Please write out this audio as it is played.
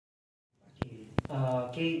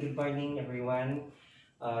Okay, good morning everyone.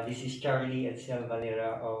 This is Charlie at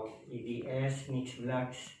Valera of E.D.S Mixed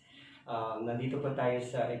Vlogs. Nandito po tayo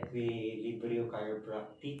sa Equilibrio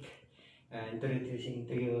Chiropractic. Introducing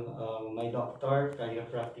to you my doctor,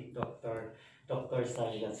 Chiropractic Doctor, Dr.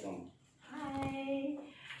 Sasha. Hi,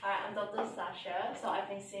 I'm Dr. Sasha. So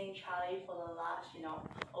I've been seeing Charlie for the last,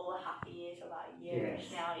 over half a year, so about a year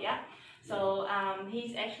now, yeah. So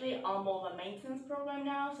he's actually on more of a maintenance program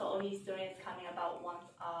now. So all he's doing is coming about once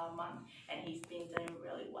a month, and he's been doing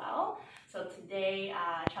really well. So today,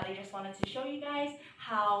 Charlie just wanted to show you guys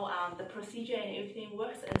how the procedure and everything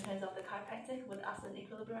works in terms of the chiropractic with us in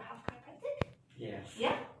Equilibrio Health Chiropractic. Yes.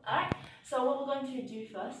 Yeah. All right. So what we're going to do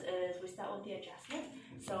first is we start with the adjustment.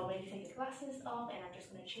 So when you take your glasses off, and I'm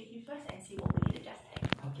just going to check you first and see what we need adjusting.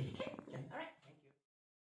 Okay. All right.